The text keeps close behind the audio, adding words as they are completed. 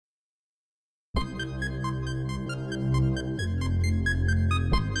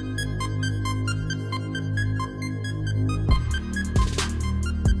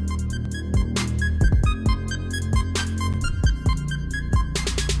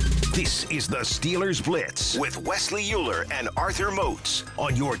This is the Steelers Blitz with Wesley Euler and Arthur Moats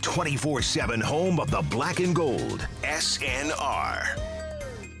on your 24/7 home of the black and gold, SNR.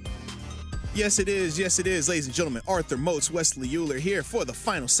 Yes, it is. Yes, it is. Ladies and gentlemen, Arthur Moats, Wesley Euler here for the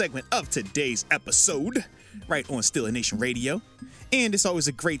final segment of today's episode, right on Steeler Nation Radio. And it's always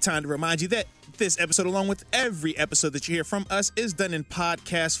a great time to remind you that this episode, along with every episode that you hear from us, is done in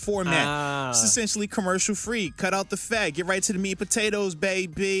podcast format. It's essentially commercial-free. Cut out the fat. Get right to the meat and potatoes,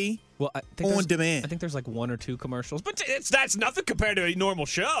 baby. Well, I think on demand. I think there's like one or two commercials, but that's nothing compared to a normal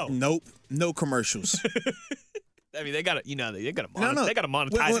show. Nope. No commercials. I mean, they got to they got to No. they got to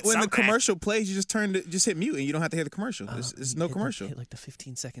monetize it when the somehow. commercial plays, you just hit mute and you don't have to hear the commercial. It's no commercial. Hit like the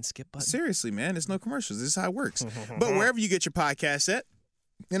 15-second skip button. Seriously, man, it's no commercials. This is how it works. But wherever you get your podcast at,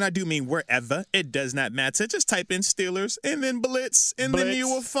 and I do mean wherever, it does not matter. Just type in Steelers and then Blitz, and then you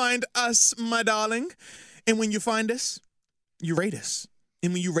will find us, my darling. And when you find us, you rate us.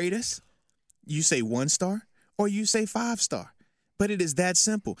 And when you rate us, you say 1 star or you say 5 star. But it is that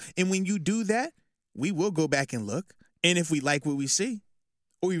simple. And when you do that, we will go back and look. And if we like what we see,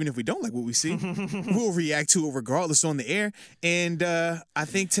 or even if we don't like what we see, we'll react to it regardless on the air. And I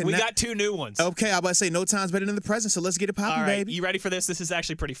think tonight... We got 2 new ones. Okay, I was about to say no time's better than the present, so let's get it popping, All right, baby. you ready for this? This is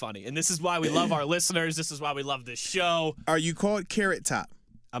actually pretty funny. And this is why we love our listeners. This is why we love this show. Are you called Carrot Top?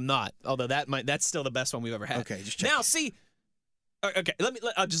 I'm not, although that's still the best one we've ever had. Okay, just check. Now, see... Okay,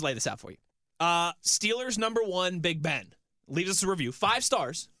 I'll just lay this out for you. Steelers #1, Big Ben, leaves us a review. 5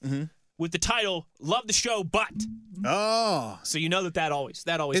 stars. Mm-hmm. With the title, love the show, but. Oh. So you know that always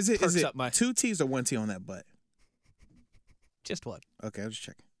perks up my. 2 T's or 1 T on that butt? Just one. Okay, I'll just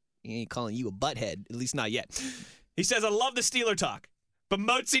check. He ain't calling you a butthead, at least not yet. He says, I love the Steeler talk, but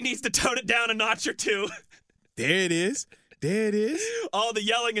Moatsy needs to tone it down a notch or 2. There it is. There it is. All the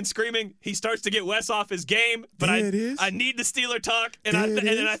yelling and screaming, he starts to get Wes off his game, but I need the Steeler talk, and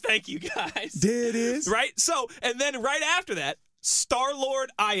I thank you guys. There it is. Right? So, and then right after that, Star-Lord,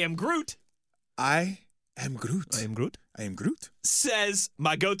 I am Groot. I am Groot. I am Groot. I am Groot. Says,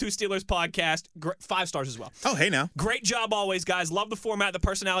 my go-to Steelers podcast, 5 stars as well. Oh, hey now. Great job always, guys. Love the format, the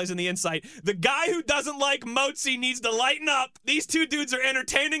personalities, and the insight. The guy who doesn't like Moatsy needs to lighten up. These 2 dudes are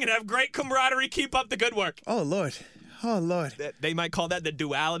entertaining and have great camaraderie. Keep up the good work. Oh, Lord. Oh, Lord. They might call that the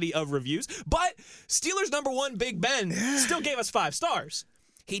duality of reviews. But Steelers #1, Big Ben, still gave us 5 stars.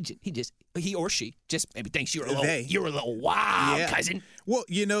 He or she just maybe thinks you're a little wild, cousin. Well,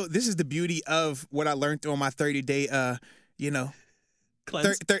 this is the beauty of what I learned on my 30-day,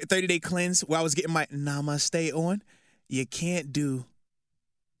 cleanse. 30-day cleanse where I was getting my namaste on. You can't do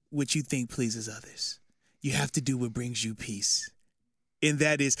what you think pleases others. You have to do what brings you peace. And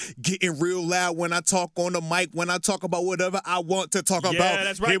that is getting real loud when I talk on the mic, when I talk about whatever I want to talk about.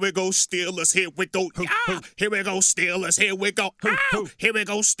 That's right. Here we go, Steelers. Here we go. Here we go, Steelers. Here we go. Here we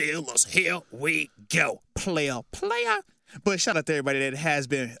go, Steelers. Here we go. Player. But shout out to everybody that has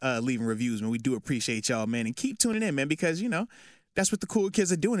been leaving reviews, man. We do appreciate y'all, man. And keep tuning in, man, because, that's what the cool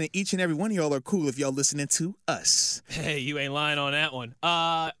kids are doing. And each and every one of y'all are cool if y'all listening to us. Hey, you ain't lying on that one.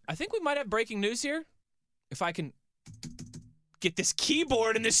 I think we might have breaking news here. If I can get this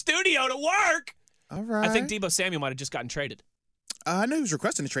keyboard in the studio to work. All right. I think Deebo Samuel might have just gotten traded. I know he was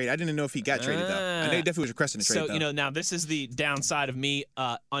requesting a trade. I didn't know if he got traded, though. I know he definitely was requesting a trade, though. So, now this is the downside of me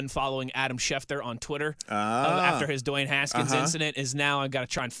unfollowing Adam Schefter on Twitter after his Dwayne Haskins incident is now I've got to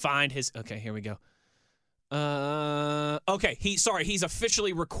try and find his... Okay, here we go. Okay, he's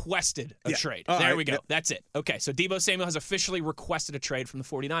officially requested a trade. There we go. Yep. That's it. Okay, so Deebo Samuel has officially requested a trade from the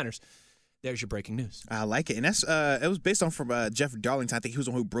 49ers. There's your breaking news. I like it. And that's it was based on from Jeff Darlington. I think he was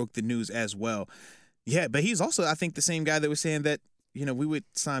the one who broke the news as well. Yeah, but he's also, I think, the same guy that was saying that, we would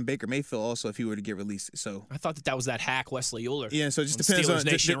sign Baker Mayfield also if he were to get released. So I thought that was that hack Wesley Euler. Yeah, so it just depends on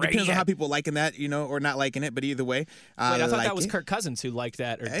how people liking that, or not liking it. But either way, I thought that was Kirk Cousins who liked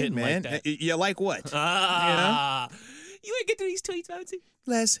that or didn't like that. You like what? You ain't get to these tweets, Moatsy.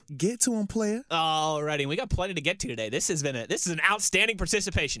 Let's get to them, player. Alrighty, we got plenty to get to today. This is an outstanding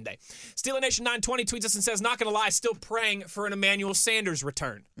participation day. Steeler Nation 920 tweets us and says, not gonna lie, still praying for an Emmanuel Sanders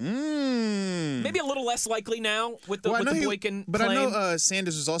return. Maybe a little less likely now with the Boykin But claim. I know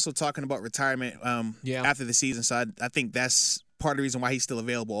Sanders was also talking about retirement after the season, so I think that's part of the reason why he's still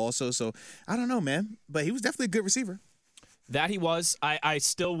available also. So I don't know, man, but he was definitely a good receiver. That he was. I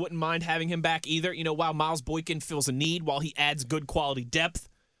still wouldn't mind having him back either. While Miles Boykin fills a need, while he adds good quality depth,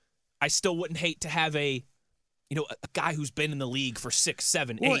 I still wouldn't hate to have a guy who's been in the league for 6,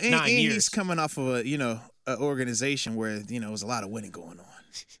 7, 8, 9 years. He's coming off of an organization where it was a lot of winning going on.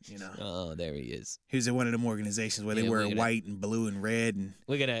 Oh, there he is. He was in one of them organizations where they wear white and blue and red, and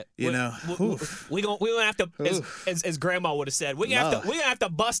we're gonna have to, as Grandma would have said, we're gonna have to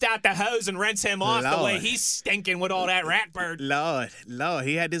bust out the hose and rinse him off the way he's stinking with all that rat bird. Lord,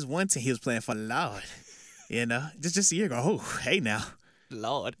 he had this one team he was playing for. Lord, just a year ago. Oh, hey now.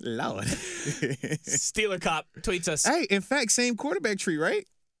 Lord. Steeler Cop tweets us. Hey, in fact, same quarterback tree, right?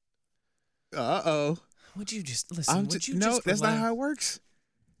 Uh-oh. Would you just listen? That's not how it works.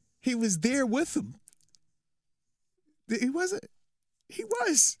 He was there with him. He wasn't. He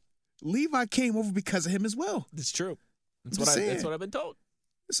was. Levi came over because of him as well. That's true. That's what I've been told.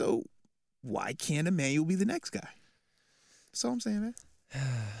 So why can't Emmanuel be the next guy? That's all I'm saying, man.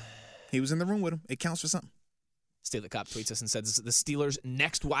 He was in the room with him. It counts for something. Steeler Cop tweets us and says the Steelers'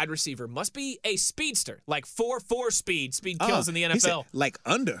 next wide receiver must be a speedster, like 4.4 speed. Speed kills in the NFL. He said, like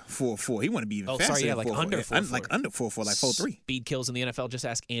under 4.4. He want to be even faster. Sorry, yeah, like under 4.4. Like under 4.4, like 4.3. Speed kills in the NFL. Just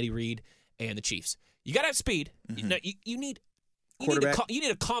ask Andy Reid and the Chiefs. You got to have speed. Mm-hmm. You need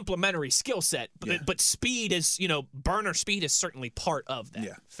a complementary skill set, but speed is, burner speed is certainly part of that.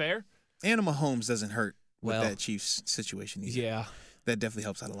 Yeah. Fair? And Mahomes doesn't hurt with that Chiefs situation either. Yeah. That definitely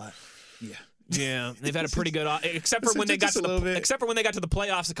helps out a lot. Yeah. Yeah, they've had a pretty good except for when they got to the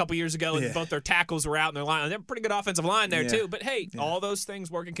playoffs a couple years ago and both their tackles were out and their line. They have a pretty good offensive line there too. But hey, all those things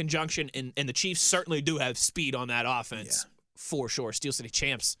work in conjunction, and the Chiefs certainly do have speed on that offense for sure. Steel City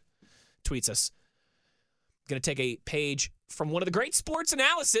Champs tweets us. Going to take a page from one of the great sports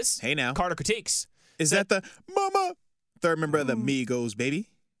analysis. Hey now, Carter Critiques. Is that the mama third member of the Migos, baby?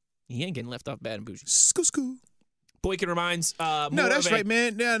 He ain't getting left off bad and bougie. Skoo. Boykin reminds more No, that's right,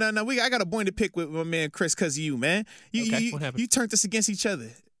 man. No. I got a bone to pick with my man Chris because of you, man. What happened? You turned us against each other.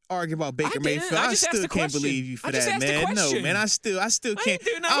 Argue about Baker Mayfield. I still can't believe you for that, man. No, man. I still can't.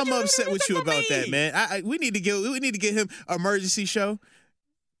 I'm upset with you about that, man. We need to get him emergency show.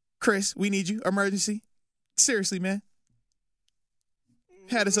 Chris, we need you emergency. Seriously, man.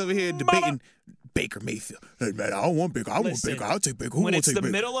 Had us over here debating Baker Mayfield. Hey, man, I don't want Baker. I want Baker. I'll take Baker. When it's the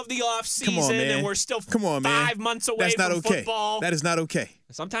middle of the offseason and we're still 5 months away from football. That is not okay.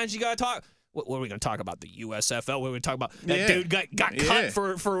 Sometimes you got to talk. What are we going to talk about? The USFL? What are we talk about? That dude got cut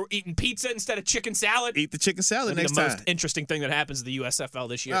for eating pizza instead of chicken salad? Eat the chicken salad next time. The most interesting thing that happens to the USFL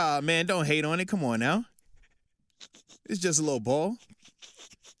this year. Oh, man, don't hate on it. Come on now. It's just a little ball.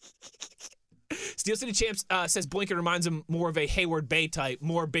 Steel City Champs says Boykin reminds him more of a Hayward Bay type,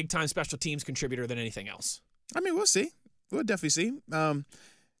 more big-time special teams contributor than anything else. I mean, we'll see. We'll definitely see.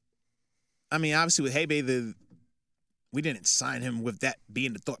 Obviously with Haybay, we didn't sign him with that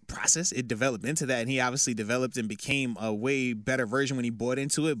being the thought process. It developed into that, and he obviously developed and became a way better version when he bought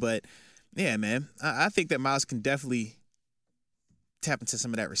into it. But, yeah, man, I think that Miles can definitely tap into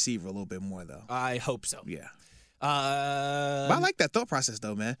some of that receiver a little bit more, though. I hope so. Yeah. But I like that thought process,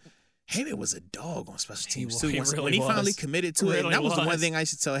 though, man. Haybay was a dog on special teams, too. When he finally committed to it, and that was the one thing I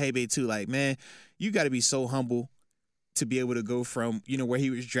should tell Haybay, too. Like, man, you got to be so humble to be able to go from, where he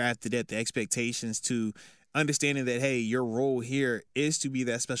was drafted at, the expectations, to understanding that, hey, your role here is to be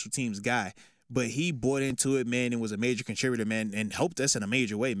that special teams guy. But he bought into it, man, and was a major contributor, man, and helped us in a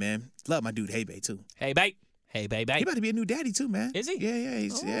major way, man. Love my dude Haybay, too. Haybay. He about to be a new daddy, too, man. Is he? Yeah. He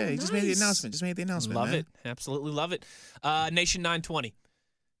just made the announcement. Love man. it. Absolutely love it. Nation 920.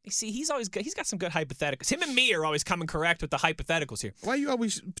 You see, he's got some good hypotheticals. Him and me are always coming correct with the hypotheticals here. Why you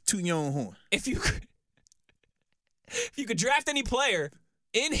always tooting your own horn? If you could draft any player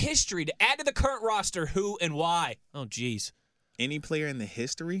in history to add to the current roster, who and why? Oh, geez. Any player in the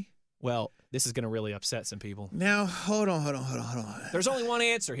history? Well, this is going to really upset some people. Now, hold on. There's only one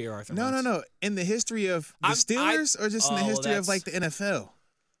answer here, Arthur. No. In the history of the Steelers or just in the history of, like, the NFL?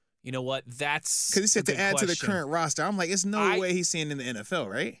 You know what? That's because he said to add to the current roster. I'm like, it's no way he's saying in the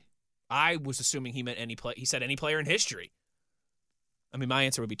NFL, right? I was assuming he meant any play. He said any player in history. I mean, my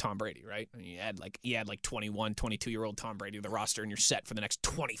answer would be Tom Brady, right? I mean, you add like 21, 22-year-old Tom Brady to the roster, and you're set for the next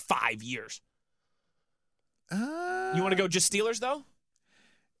 25 years. You want to go just Steelers, though?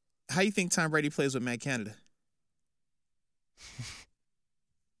 How you think Tom Brady plays with Matt Canada?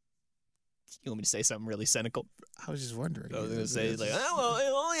 You want me to say something really cynical? I was just wondering. I was going to say, like,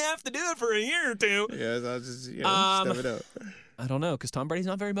 he'll only have to do it for a year or two. Yeah, I'll just step it up. I don't know, because Tom Brady's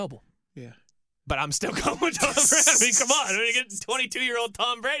not very mobile. Yeah. But I'm still going with Tom Brady. I mean, come on. When you get 22-year-old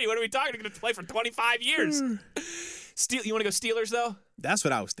Tom Brady, what are we talking? He's going to play for 25 years. You want to go Steelers, though? That's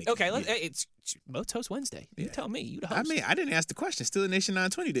what I was thinking. Okay, it's Moats Host Wednesday. You tell me. You the host. I mean, I didn't ask the question. Steeler Nation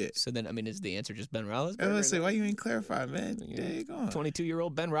 920 did. So then, I mean, is the answer just Ben Roethlisberger? I was going to say, why you ain't clarify, man? There you go.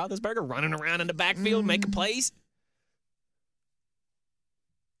 22-year-old Ben Roethlisberger running around in the backfield making plays?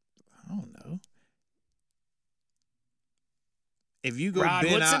 I don't know. If you go Rod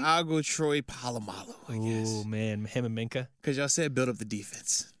Ben, Woodson? I'll go Troy Polamalu, I guess. Oh, man. Him and Minka. Because y'all said build up the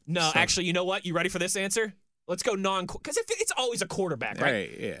defense. No, So- actually, you know what? You ready for this answer? Let's go because it's always a quarterback, right?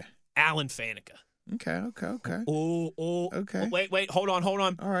 Right, yeah. Alan Faneca. Okay. Okay. Okay. Wait. Hold on.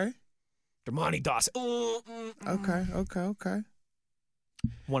 All right. Dermontti Dawson. Okay.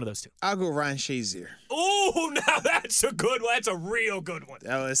 One of those two. I'll go Ryan Shazier. Oh, now that's a good one. That's a real good one.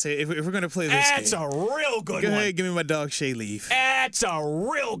 I would say if we're gonna play this That's game, a real good go one. ahead, give me my dog Shay Leaf. That's a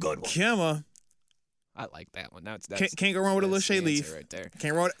real good one. Come on. I like that one. That's Can't go wrong with a little that's the Shay answer Leaf. right there.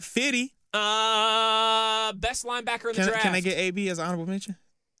 Can't roll it. Fitty. Best linebacker in the draft. Can I get AB as honorable mention?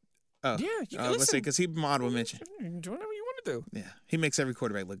 Oh, Yeah, you can let's say listen. because he's my honorable mention. Do whatever you want to do. Yeah, he makes every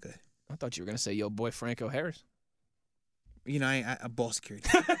quarterback look good. I thought you were gonna say yo boy Franco Harris. You know, I ball security.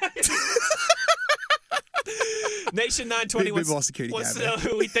 Nation 920. Big ball security what's guy, man.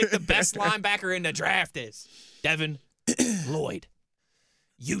 who we think the best linebacker in the draft is? Devin Lloyd,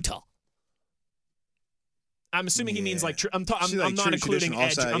 Utah. I'm assuming he means Yeah. like I'm not She's like true including traditional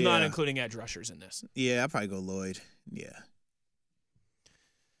edge. offside, I'm not yeah. including edge rushers in this. Yeah, I'll probably go Lloyd. Yeah.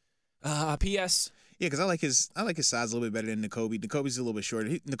 P.S. Yeah, because I like his size a little bit better than N'Kobe. N'Kobe's a little bit shorter.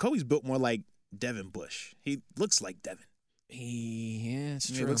 N'Kobe's built more like Devin Bush. He looks like Devin. Yeah, it's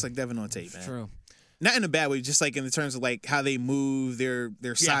He true. looks like Devin on tape, man. True. Not in a bad way, just like in the terms of like how they move, their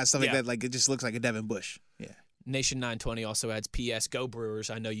size, stuff like yeah. that. Like it just looks like a Devin Bush. Yeah. Nation 920 also adds P.S. Go Brewers.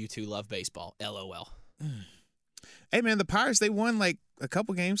 I know you two love baseball. LOL. Hey man, the Pirates, they won like a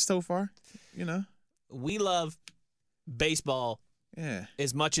couple games so far. You know? We love baseball Yeah.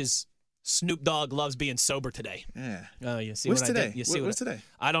 as much as Snoop Dogg loves being sober today. Yeah. Oh, you see What's what today? I did? You see What's what today?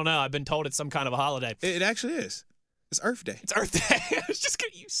 I don't know. I've been told it's some kind of a holiday. It actually is. It's Earth Day. It's Earth Day. I was just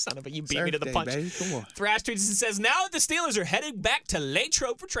gonna, you son of a, you It's beat me to Earth the Day, punch. baby. Come on. Thrash tweets and says, now that the Steelers are headed back to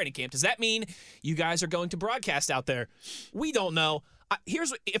Latrobe for training camp, does that mean you guys are going to broadcast out there? We don't know.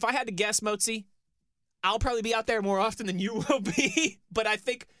 If I had to guess, Motzi, I'll probably be out there more often than you will be, but I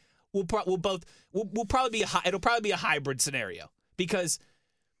think we'll probably be it'll probably be a hybrid scenario because,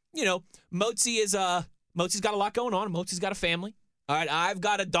 you know, Motzi's got a lot going on. Motzi's got a family. All right, I've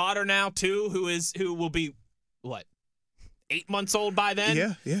got a daughter now too who will be what? 8 months old by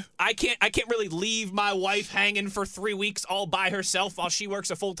then. Yeah. I can't really leave my wife hanging for 3 weeks all by herself while she works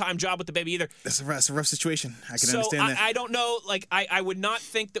a full-time job with the baby either. That's a rough situation. I can So understand that. I don't know. Like I would not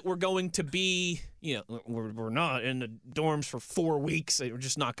think that we're going to be. You know, we're not in the dorms for 4 weeks. We're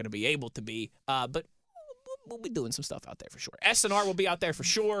just not going to be able to be. But we'll be doing some stuff out there for sure. SNR will be out there for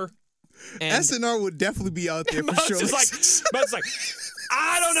sure. And SNR would definitely be out there for Moats sure. Moats like,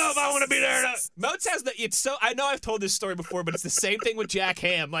 I don't know if I want to be there. Moats has I know I've told this story before, but it's the same thing with Jack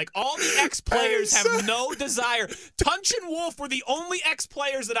Ham. Like, all the ex-players have no desire. Tunch and Wolf were the only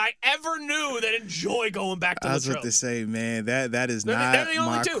ex-players that I ever knew that enjoy going back to I was Latrobe. about to say, man, that is They're not the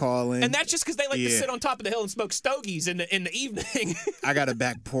only my two. calling. And that's just because they like to Yeah. sit on top of the hill and smoke stogies in the evening. I got a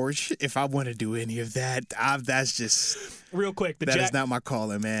back porch. If I want to do any of that, that's just Real quick, that is not my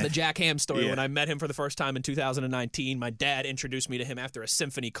calling, man. The Jack Ham story. Yeah. When I met him for the first time in 2019, my dad introduced me to him after a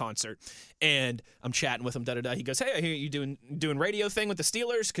symphony concert, and I'm chatting with him. He goes, "Hey, I hear you doing radio thing with the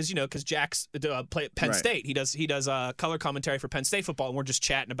Steelers because Jack's play at Penn Right. State. He does color commentary for Penn State football, and we're just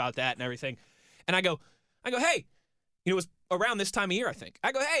chatting about that and everything." And I go, "Hey, it was around this time of year, I think.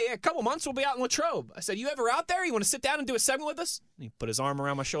 I go, hey, a couple months we'll be out in Latrobe." I said, "You ever out there? You want to sit down and do a segment with us?" And he put his arm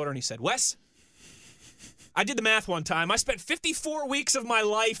around my shoulder and he said, "Wes, I did the math one time. I spent 54 weeks of my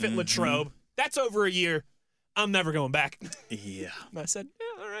life at Latrobe. That's over a year. I'm never going back." Yeah. And I said,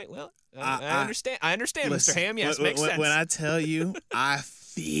 "Yeah, all right, well, I understand. I understand, Listen, Mr. Ham. Yes, when, makes sense." When I tell you, I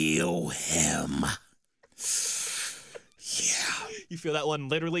feel him. Yeah. You feel that one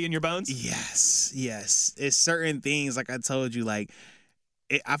literally in your bones? Yes. It's certain things, like I told you, like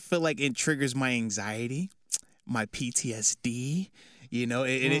I feel like it triggers my anxiety, my PTSD. You know,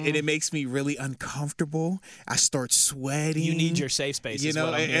 it makes me really uncomfortable. I start sweating. You need your safe space, is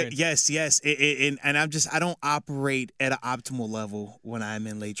what I'm hearing. Yes. And I don't operate at an optimal level when I'm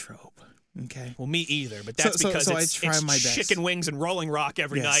in Latrobe. Okay. Well, me either, but that's So because I it's try my best. chicken wings and Rolling Rock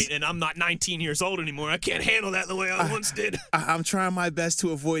every Yes. night, and I'm not 19 years old anymore. I can't handle that the way I once did. I'm trying my best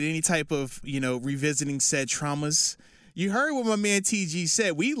to avoid any type of, revisiting said traumas. You heard what my man TG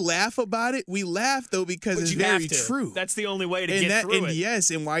said. We laugh about it. We laugh, though, because But it's you very have to. true. That's the only way to get through it. Yes,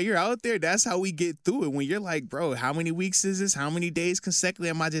 and while you're out there, that's how we get through it. When you're like, bro, how many weeks is this? How many days consecutively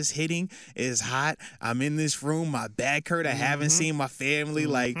am I just hitting? It's hot. I'm in this room. My back hurt. I haven't seen my family.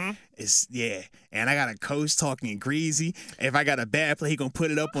 Like, and I got a coach talking greasy. If I got a bad play, he gonna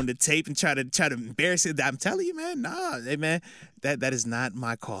put it up on the tape and try to embarrass it. I'm telling you, man, hey, man, that is not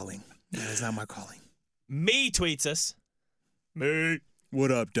my calling. That is not my calling. Me tweets us. Me. What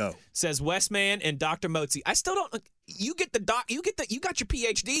up, though? Says Westman and Dr. Motzi. I still don't. You got your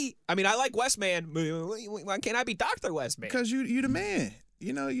PhD. I mean, I like Westman. Why can't I be Dr. Westman? Because you the man.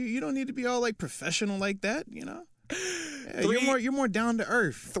 You know, you don't need to be all like professional like that. You know, you're more down to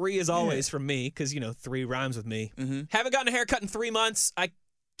earth. 3 is always from me because 3 rhymes with me. Mm-hmm. Haven't gotten a haircut in 3 months. I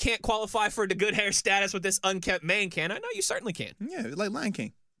can't qualify for the good hair status with this unkempt mane, can I? No, you certainly can. Yeah, like Lion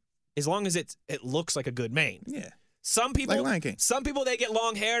King. As long as it looks like a good mane. Yeah. Some people, like Lion King. Some people they get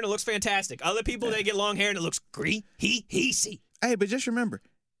long hair and it looks fantastic. Other people they get long hair and it looks greasy. Hey, but just remember,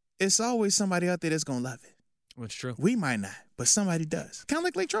 it's always somebody out there that's gonna love it. That's true. We might not, but somebody does. Kind of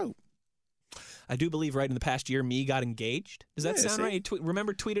like Latrobe. I do believe right in the past year, me got engaged. Does that sound right? He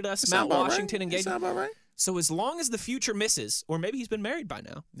tweeted us, That Mount Washington right. engaged. That sound about right. So as long as the future misses, or maybe he's been married by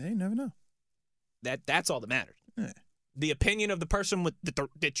now. Yeah, you never know. That's all that matters. Yeah. The opinion of the person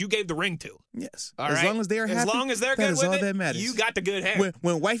that you gave the ring to. Yes. All as right? long as they're happy. As long as they're good that is with all it, that matters. you got the good hair.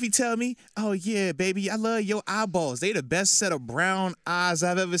 When wifey tell me, oh yeah, baby, I love your eyeballs. They the best set of brown eyes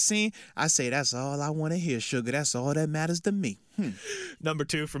I've ever seen. I say that's all I want to hear, sugar. That's all that matters to me. Number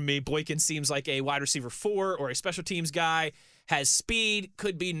 2 from me, Boykin seems like a wide receiver 4 or a special teams guy. Has speed,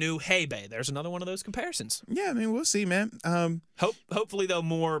 could be new Hay-Bay. There's another one of those comparisons. Yeah, I mean, we'll see, man. Hopefully, though,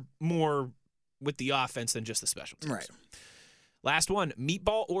 more with the offense than just the special teams. Right. Last one,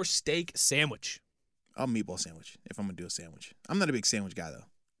 meatball or steak sandwich. I'll meatball sandwich if I'm going to do a sandwich. I'm not a big sandwich guy, though.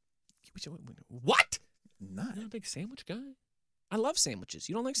 What? Not. You're not a big sandwich guy? I love sandwiches.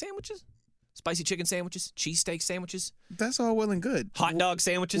 You don't like sandwiches? Spicy chicken sandwiches, cheesesteak sandwiches, That's all well and good. hot dog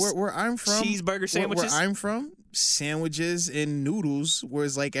sandwiches, Where I'm from, cheeseburger sandwiches. Where I'm from, sandwiches and noodles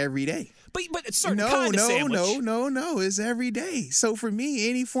was like every day. But it's certain kind of sandwich. No. It's every day. So for me,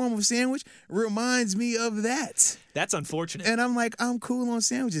 any form of sandwich reminds me of that. That's unfortunate. And I'm like, I'm cool on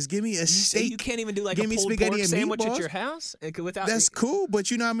sandwiches. Give me a steak. You can't even do like Give a me pulled spaghetti pork and sandwich meatballs? at your house without. That's cool, but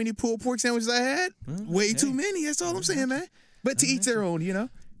you know how many pulled pork sandwiches I had? Way too many. That's all I'm saying, man. But to each their own,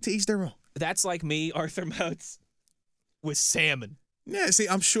 To each their own. That's like me, Arthur Moats, with salmon. Yeah, see,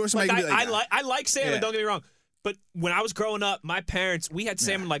 I'm sure somebody can be like, I like salmon, Yeah. don't get me wrong. But when I was growing up, my parents, we had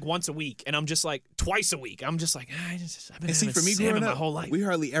salmon like once a week, and I'm just like twice a week. I'm just like, I've been and see, having for me salmon growing my up, whole life. we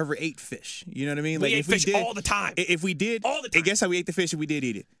hardly ever ate fish. You know what I mean? We Like ate if fish we did all the time. If we did, All the time. And guess how we ate the fish if we did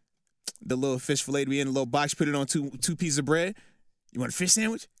eat it? The little fish fillet we in a little box, put it on two pieces of bread. You want a fish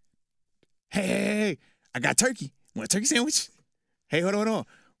sandwich? Hey, I got turkey. Want a turkey sandwich? Hey, hold on.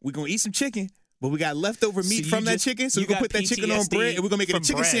 We're gonna eat some chicken. But we got leftover meat from that chicken, so we're going to put that chicken on bread, and we're going to make it a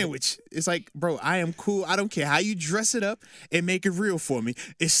chicken sandwich. It's like, bro, I am cool. I don't care how you dress it up and make it real for me.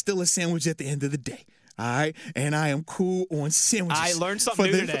 It's still a sandwich at the end of the day. All right? And I am cool on sandwiches. I learned something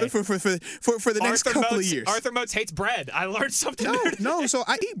new today. For the next couple of years. Arthur Moats hates bread. I learned something new today. No, so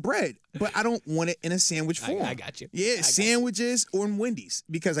I eat bread, but I don't want it in a sandwich form. I got you. Yeah, sandwiches or in Wendy's,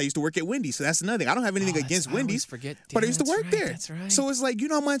 because I used to work at Wendy's, so that's another thing. I don't have anything against Wendy's, but I used to work there. That's right. So it's like, you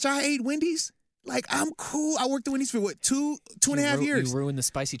know how much I ate Wendy's? Like, I'm cool. I worked at Wendy's for, two and a half years. You ruined the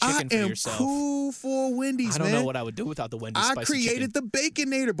spicy chicken for yourself. I am cool for Wendy's, man. I don't know what I would do without the Wendy's spicy chicken. I created the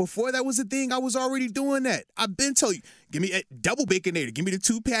Baconator. Before that was a thing, I was already doing that. I've been telling you, give me a double Baconator. Give me the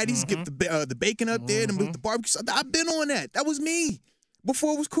 2 patties, get the bacon up there, and the barbecue. I've been on that. That was me.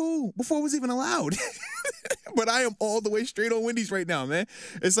 Before it was cool. Before it was even allowed. But I am all the way straight on Wendy's right now, man.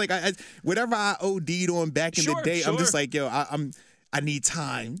 It's like, whatever I OD'd on back in the day, I'm just like, yo, I need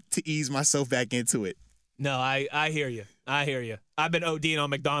time to ease myself back into it. No, I hear you. I've been ODing on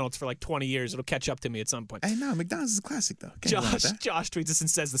McDonald's for like 20 years. It'll catch up to me at some point. Hey, no, McDonald's is a classic, though. Josh tweets us and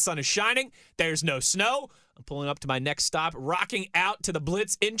says, the sun is shining. There's no snow. I'm pulling up to my next stop, rocking out to the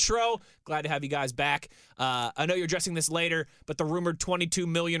Blitz intro. Glad to have you guys back. I know you're addressing this later, but the rumored $22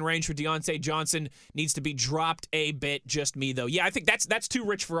 million range for Deontay Johnson needs to be dropped a bit. Just me, though. Yeah, I think that's too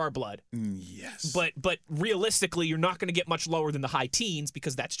rich for our blood. Yes. But realistically, you're not going to get much lower than the high teens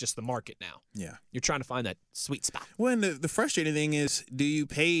because that's just the market now. Yeah. You're trying to find that sweet spot. Well, and the frustrating thing is, do you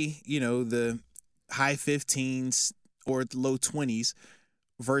pay, the high 15s or low 20s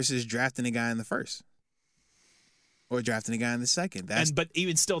versus drafting a guy in the first? Or drafting a guy in the second. But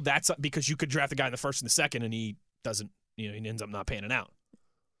even still, that's because you could draft a guy in the first and the second, and he doesn't. He ends up not panning out.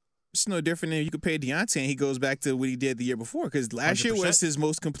 It's no different than you could pay Deontay, and he goes back to what he did the year before. Because last 100%. Year was his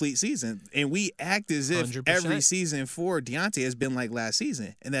most complete season, and we act as if 100%. Every season for Deontay has been like last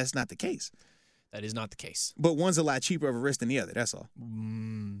season, and that's not the case. That is not the case. But one's a lot cheaper of a risk than the other. That's all.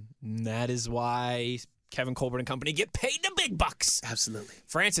 That is why Kevin Colbert and company get paid the big bucks. Absolutely.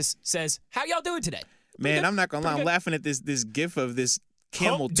 Francis says, "How y'all doing today?" Man, I'm not gonna lie. I'm laughing at this gif of this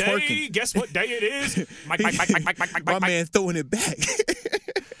camel Hump twerking. Day. Guess what day it is? My man throwing it back.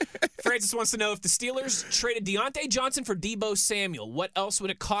 Francis wants to know if the Steelers traded Deontay Johnson for Deebo Samuel, what else would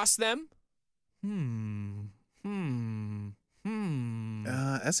it cost them?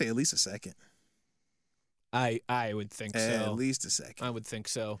 I'd say at least a second. I would think so. At least a second. I would think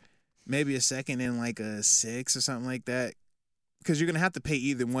so. Maybe a second and like a 6 or something like that. Because you're going to have to pay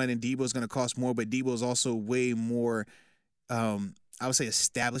either one, and Deebo's going to cost more, but Deebo's also way more, I would say,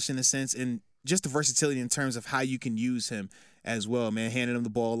 established in a sense, and just the versatility in terms of how you can use him as well, man. Handing him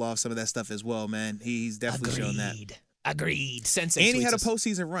the ball off, some of that stuff as well, man. He's definitely shown that. Agreed. Sensei And he had a us.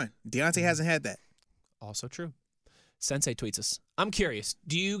 postseason run. Deontay hasn't had that. Also true. Sensei tweets us. I'm curious.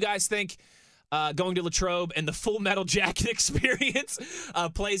 Do you guys think going to Latrobe and the Full Metal Jacket experience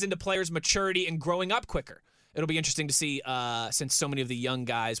plays into players' maturity and growing up quicker? It'll be interesting to see since so many of the young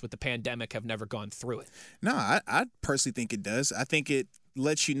guys with the pandemic have never gone through it. No, I personally think it does. I think it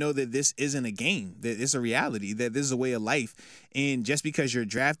lets you know that this isn't a game, that it's a reality, that this is a way of life. And just because you're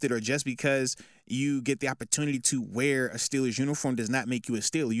drafted or just because you get the opportunity to wear a Steelers uniform does not make you a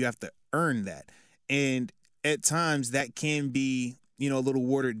Steeler. You have to earn that. And at times that can be, a little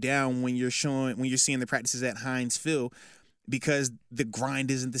watered down when you're seeing the practices at Heinz Field, because the grind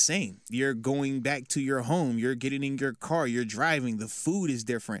isn't the same. You're going back to your home. You're getting in your car. You're driving. The food is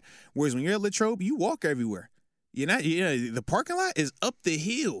different. Whereas when you're at Latrobe, you walk everywhere. You're not, the parking lot is up the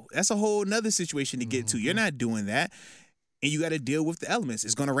hill. That's a whole nother situation to get to. You're not doing that. And you got to deal with the elements.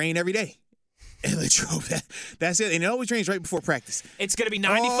 It's going to rain every day. And Latrobe, that's it. And it always rains right before practice. It's going to be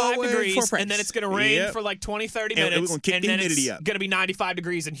 95 degrees, and then it's going to rain for like 20, 30 minutes. And we're going to kick the humidity up. It's going to be 95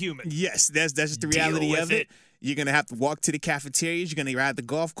 degrees and humid. Yes, that's just the reality of it. You're going to have to walk to the cafeterias. You're going to ride the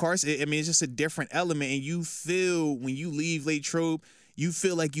golf carts. It's just a different element. And you feel, when you leave Latrobe, you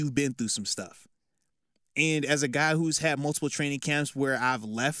feel like you've been through some stuff. And as a guy who's had multiple training camps where I've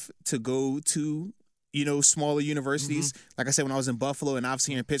left to go to, smaller universities, like I said, when I was in Buffalo and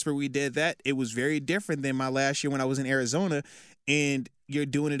obviously here in Pittsburgh, we did that. It was very different than my last year when I was in Arizona, and you're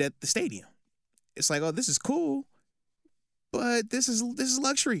doing it at the stadium. It's like, oh, this is cool. But this is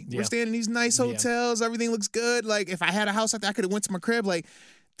luxury. Yeah. We're staying in these nice hotels. Yeah. Everything looks good. Like, if I had a house out there, I could have went to my crib. Like,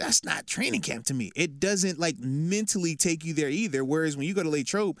 that's not training camp to me. It doesn't, mentally take you there either. Whereas when you go to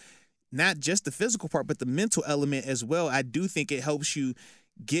Latrobe, not just the physical part, but the mental element as well, I do think it helps you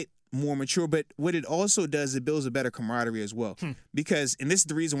get more mature. But what it also does, it builds a better camaraderie as well. Because, and this is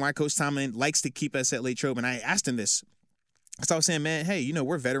the reason why Coach Tomlin likes to keep us at Latrobe, and I asked him this. So I was saying, man, hey,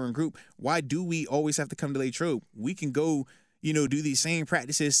 we're a veteran group. Why do we always have to come to Latrobe? We can go, do these same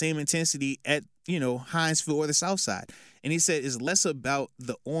practices, same intensity at, Heinz Field or the South Side. And he said it's less about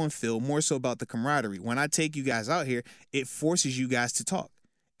the on-field, more so about the camaraderie. When I take you guys out here, it forces you guys to talk.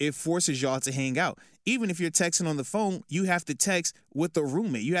 It forces y'all to hang out. Even if you're texting on the phone, you have to text with a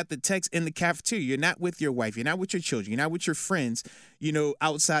roommate. You have to text in the cafeteria. You're not with your wife. You're not with your children. You're not with your friends,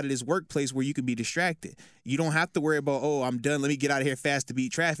 outside of this workplace where you can be distracted. You don't have to worry about, oh, I'm done. Let me get out of here fast to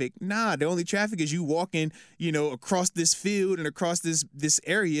beat traffic. Nah, the only traffic is you walking, across this field and across this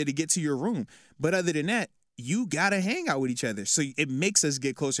area to get to your room. But other than that, you got to hang out with each other. So it makes us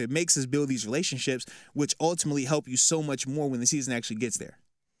get closer. It makes us build these relationships, which ultimately help you so much more when the season actually gets there.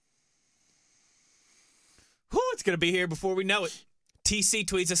 It's going to be here before we know it. TC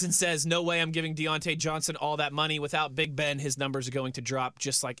tweets us and says, no way I'm giving Deontay Johnson all that money. Without Big Ben, his numbers are going to drop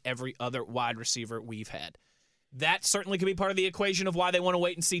just like every other wide receiver we've had. That certainly could be part of the equation of why they want to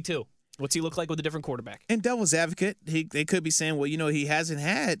wait and see, too. What's he look like with a different quarterback? And devil's advocate, they could be saying, well, he hasn't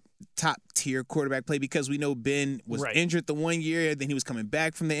had top-tier quarterback play because we know Ben was injured the one year, then he was coming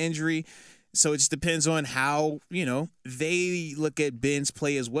back from the injury. So it just depends on how, they look at Ben's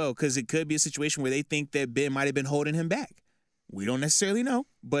play as well, because it could be a situation where they think that Ben might have been holding him back. We don't necessarily know,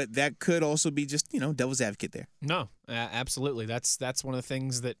 but that could also be just, devil's advocate there. No, absolutely. That's one of the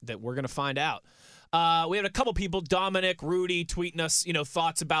things that we're going to find out. We had a couple people, Dominic, Rudy, tweeting us,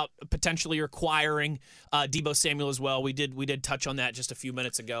 thoughts about potentially acquiring Deebo Samuel as well. We did touch on that just a few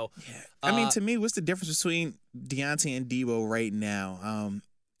minutes ago. Yeah. To me, what's the difference between Deontay and Deebo right now?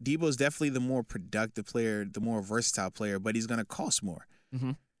 Deebo's definitely the more productive player, the more versatile player, but he's going to cost more.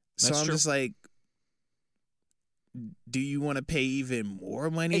 Mm-hmm. So I'm just like, do you want to pay even more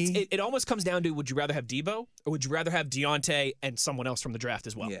money? It almost comes down to, would you rather have Deebo or would you rather have Deontay and someone else from the draft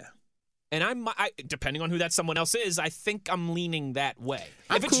as well? Yeah. And I depending on who that someone else is, I think I'm leaning that way.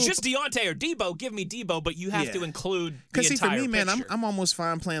 If it's just Deontay or Deebo, give me Deebo, but you have to include the entire for me, picture. man, I'm almost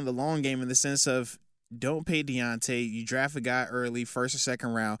fine playing the long game in the sense of, don't pay Deontay. You draft a guy early, first or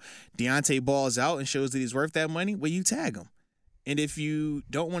second round. Deontay balls out and shows that he's worth that money. Well, you tag him. And if you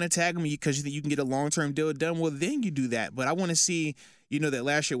don't want to tag him because you think you can get a long-term deal done, well, then you do that. But I want to see, that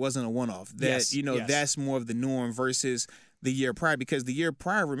last year wasn't a one-off. That, that's more of the norm versus the year prior, because the year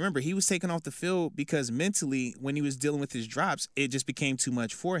prior, remember, he was taken off the field because mentally, when he was dealing with his drops, it just became too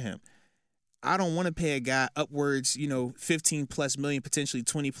much for him. I don't want to pay a guy upwards, 15 plus million, potentially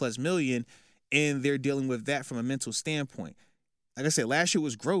 20 plus million, and they're dealing with that from a mental standpoint. Like I said, last year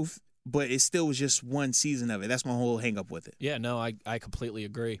was growth, but it still was just one season of it. That's my whole hang up with it. Yeah, no, I completely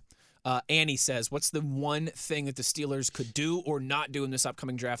agree. Annie says, what's the one thing that the Steelers could do or not do in this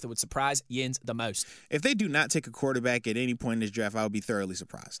upcoming draft that would surprise Yins the most? If they do not take a quarterback at any point in this draft, I would be thoroughly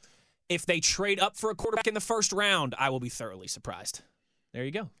surprised. If they trade up for a quarterback in the first round, I will be thoroughly surprised. There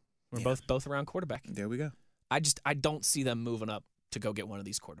you go. We're both around quarterback. There we go. I don't see them moving up to go get one of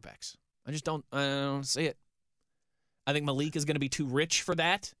these quarterbacks. I don't see it. I think Malik is going to be too rich for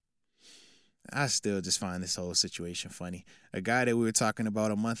that. I still just find this whole situation funny. A guy that we were talking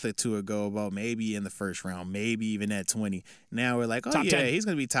about a month or two ago about maybe in the first round, maybe even at 20. Now we're like, top 10. He's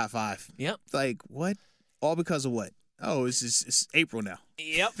going to be top 5. Yep. Like, what? All because of what? Oh, it's April now.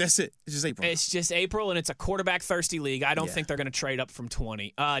 Yep. That's it. It's just April. It's just April, and it's a quarterback-thirsty league. I don't think they're going to trade up from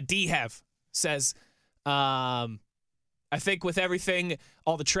 20. D-Hev says, I think with everything,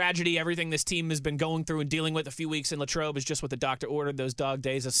 all the tragedy, everything this team has been going through and dealing with, a few weeks in Latrobe is just what the doctor ordered. Those dog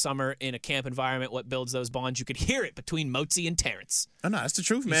days of summer in a camp environment, what builds those bonds. You could hear it between Motzi and Terrence. Oh, no, that's the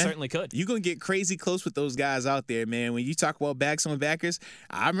truth, man. You certainly could. You're going to get crazy close with those guys out there, man. When you talk about backs on backers,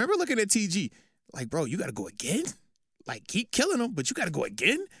 I remember looking at TG, like, bro, you got to go again? Like, keep killing them, but you got to go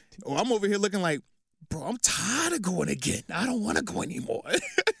again? Or I'm over here looking like, bro, I'm tired of going again. I don't want to go anymore.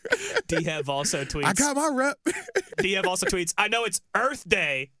 D-Hev also tweets. I got my rep. D-Hev also tweets, I know it's Earth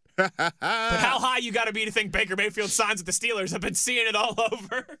Day, but how high you got to be to think Baker Mayfield signs with the Steelers? I've been seeing it all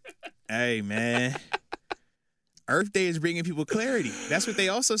over. Hey, man. Earth Day is bringing people clarity. That's what they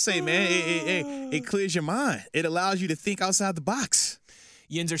also say, man. It clears your mind. It allows you to think outside the box.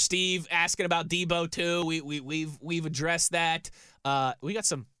 Yinzer Steve asking about Debo too. We've addressed that. We got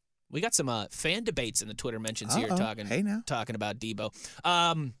some fan debates in the Twitter mentions here talking about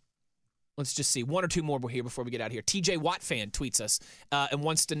Debo. Let's just see. One or two more here before we get out of here. TJ Watt fan tweets us and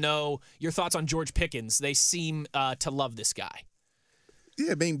wants to know your thoughts on George Pickens. They seem to love this guy.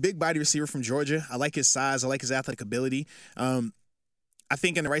 Yeah, being big body receiver from Georgia. I like his size. I like his athletic ability. I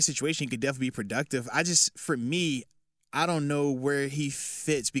think in the right situation, he could definitely be productive. For me, I don't know where he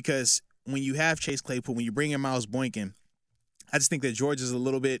fits because when you have Chase Claypool, when you bring in Miles Boykin, I just think that George is a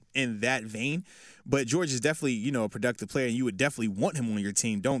little bit in that vein. But George is definitely, a productive player, and you would definitely want him on your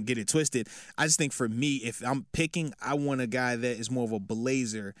team. Don't get it twisted. I just think for me, if I'm picking, I want a guy that is more of a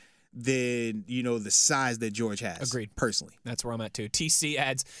blazer than, the size that George has. Agreed. Personally. That's where I'm at, too. TC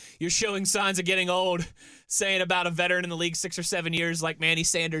adds, you're showing signs of getting old, saying about a veteran in the league 6 or 7 years like Manny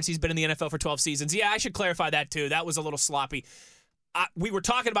Sanders. He's been in the NFL for 12 seasons. Yeah, I should clarify that, too. That was a little sloppy. We were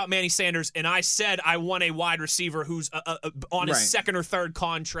talking about Manny Sanders, and I said I want a wide receiver who's on his second or third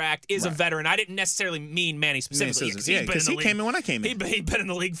contract, is a veteran. I didn't necessarily mean Manny specifically. Because he came in when I came in. He'd been in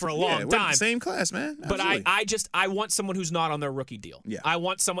the league for a long we're time. The same class, man. Absolutely. But I want someone who's not on their rookie deal. Yeah. I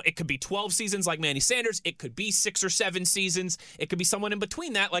want someone, it could be 12 seasons like Manny Sanders. It could be 6 or 7 seasons. It could be someone in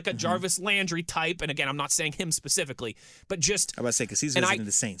between that, like a Jarvis Landry type. And again, I'm not saying him specifically, but just. I was about to say, because he's visiting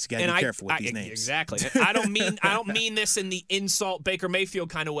the Saints. You got to be careful with these names. Exactly. I don't mean this in the insult Baker Mayfield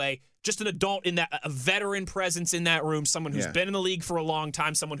kind of way. Just an adult in that, a veteran presence in that room, someone who's been in the league for a long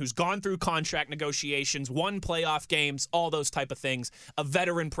time, someone who's gone through contract negotiations, won playoff games, all those type of things. A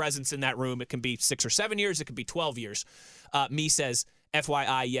veteran presence in that room. It can be 6 or 7 years. It could be 12 years. Me says,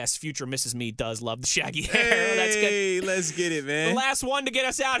 FYI, yes, future Mrs. Me does love the shaggy hair. Hey, that's good. Hey, let's get it, man. The last one to get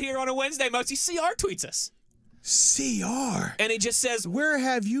us out here on a Wednesday, Mosey, CR tweets us. CR. And he just says, where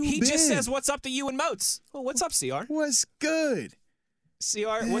have you been? He just says, what's up to you and Moats? Well, what's up, CR? What's good?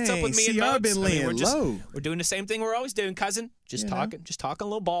 CR, what's up with me and Moats? CR been laying low. We're doing the same thing we're always doing, cousin. Just talking a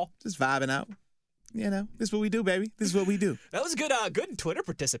little ball. Just vibing out. This is what we do, baby. This is what we do. That was good Twitter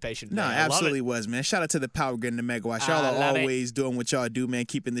participation. No, absolutely was, man. Shout out to the Power Grid and the Megawatts. Y'all are always doing what y'all do, man,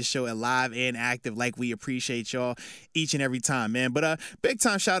 keeping this show alive and active like we appreciate y'all each and every time, man. But big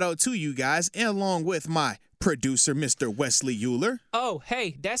time shout out to you guys, and along with my producer, Mr. Wesley Euler. Oh,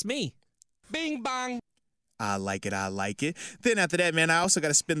 hey, that's me. Bing bong. I like it. Then after that, man, I also got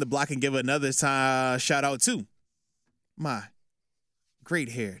to spin the block and give another shout out to my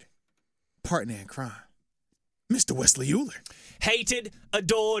great-haired partner in crime, Mr. Wesley Euler. Hated,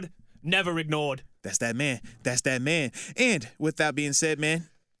 adored, never ignored. That's that man. And with that being said, man,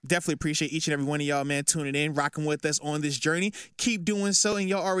 definitely appreciate each and every one of y'all, man, tuning in, rocking with us on this journey. Keep doing so, and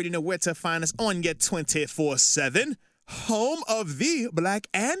y'all already know where to find us on your 24/7 home of the Black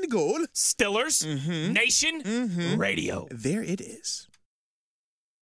and Gold Steelers Nation Radio. There it is.